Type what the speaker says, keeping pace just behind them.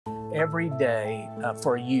every day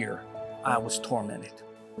for a year, I was tormented.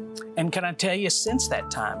 And can I tell you, since that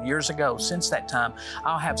time, years ago, since that time,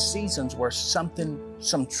 I'll have seasons where some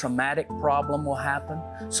traumatic problem will happen,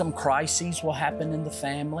 some crises will happen in the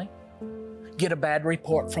family, get a bad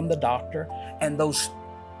report from the doctor, and those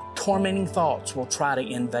tormenting thoughts will try to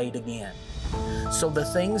invade again. So the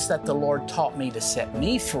things that the Lord taught me to set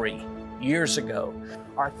me free years ago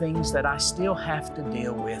are things that I still have to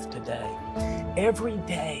deal with today. Every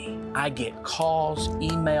day I get calls,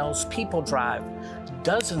 emails, people drive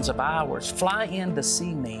dozens of hours, fly in to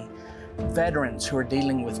see me, veterans who are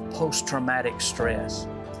dealing with post-traumatic stress,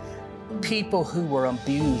 people who were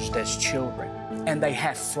abused as children and they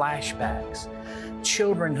have flashbacks,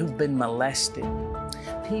 children who've been molested,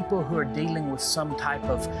 people who are dealing with some type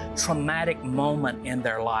of traumatic moment in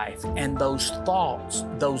their life, and those thoughts,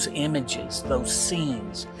 those images, those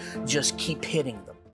scenes just keep hitting them.